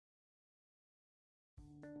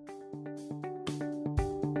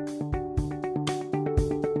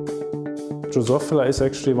Drosophila is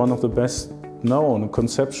actually one of the best known,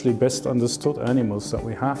 conceptually best understood animals that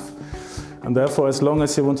we have. And therefore, as long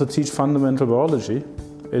as you want to teach fundamental biology,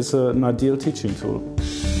 it's an ideal teaching tool.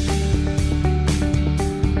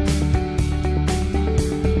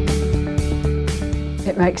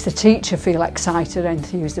 It makes the teacher feel excited and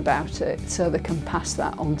enthused about it, so they can pass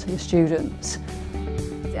that on to the students.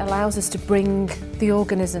 It allows us to bring the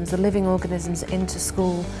organisms, the living organisms, into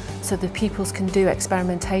school so that pupils can do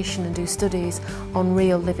experimentation and do studies on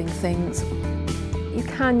real living things. You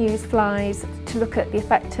can use flies to look at the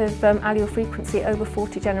effect of allele frequency over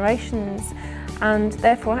 40 generations, and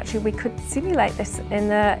therefore actually we could simulate this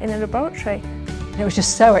in a laboratory. It was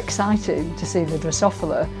just so exciting to see the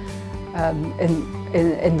Drosophila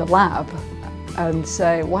in the lab and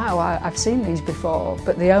say, wow, I've seen these before,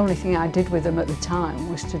 but the only thing I did with them at the time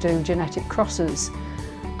was to do genetic crosses,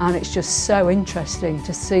 and it's just so interesting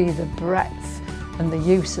to see the breadth and the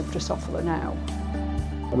use of Drosophila now.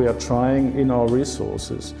 We are trying in our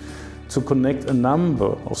resources to connect a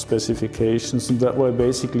number of specifications, and that way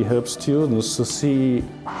basically help students to see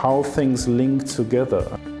how things link together.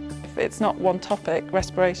 It's not one topic,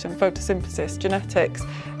 respiration, photosynthesis, genetics,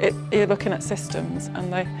 you're looking at systems,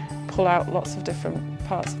 and they pull out lots of different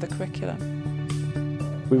parts of the curriculum.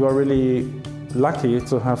 We were really lucky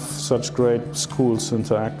to have such great schools to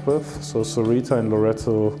interact with, so Sarita and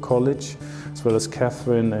Loreto College, as well as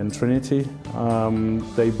Catherine and Trinity.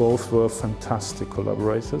 They both were fantastic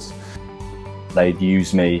collaborators. They'd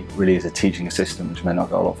use me really as a teaching assistant, which meant I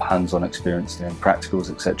got a lot of hands-on experience doing practicals,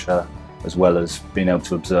 etc., as well as being able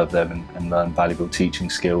to observe them and learn valuable teaching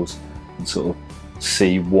skills and sort of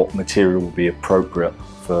see what material will be appropriate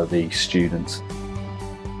for the students.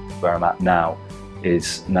 Where I'm at now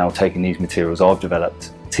is now taking these materials I've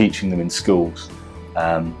developed, teaching them in schools,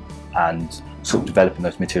 and sort of developing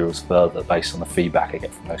those materials further based on the feedback I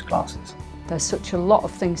get from those classes. There's such a lot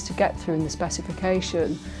of things to get through in the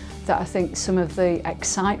specification that I think some of the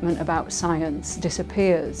excitement about science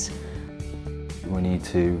disappears. We need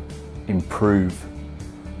to improve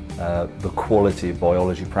the quality of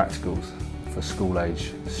biology practicals for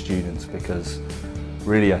school-age students, because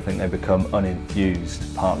really I think they become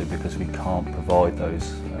unenthused, partly because we can't provide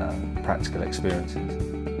those practical experiences.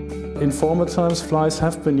 In former times, flies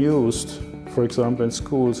have been used, for example in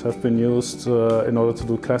schools, have been used in order to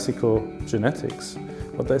do classical genetics.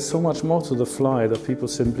 But there's so much more to the fly that people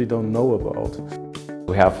simply don't know about.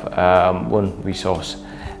 We have one resource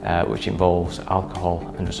which involves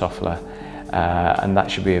alcohol and Drosophila, and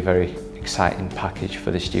that should be a very exciting package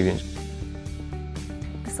for the students.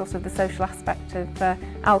 Sort of the social aspect of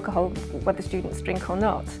alcohol, whether students drink or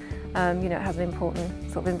not, you know, it has an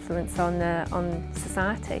important sort of influence on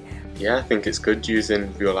society. Yeah, I think it's good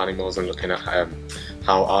using real animals and looking at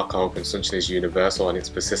how alcohol consumption is universal and it's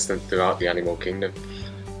persistent throughout the animal kingdom.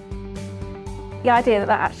 The idea that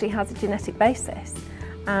that actually has a genetic basis,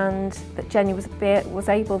 and that Jenny was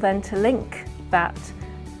able then to link that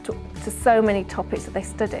to so many topics that they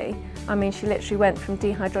study. I mean, she literally went from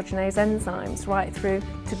dehydrogenase enzymes right through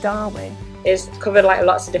to Darwin. It's covered like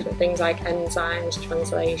lots of different things like enzymes,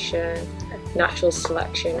 translation, natural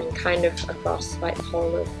selection, and kind of across like the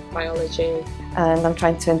whole of biology. And I'm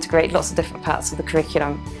trying to integrate lots of different parts of the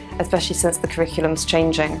curriculum, especially since the curriculum's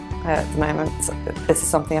changing at the moment. This is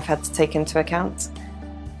something I've had to take into account.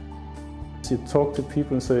 You talk to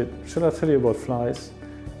people and say, should I tell you about flies?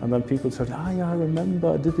 And then people say, yeah, I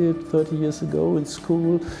remember, I did it 30 years ago in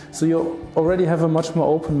school. So you already have a much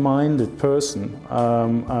more open-minded person.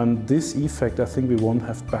 And this effect, I think we won't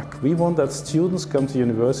have back. We want that students come to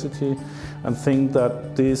university and think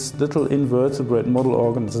that these little invertebrate model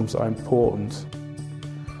organisms are important.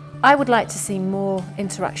 I would like to see more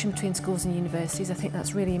interaction between schools and universities. I think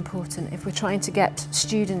that's really important. If we're trying to get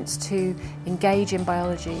students to engage in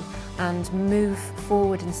biology and move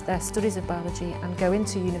forward in their studies of biology and go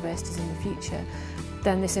into universities in the future,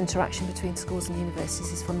 then this interaction between schools and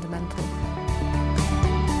universities is fundamental.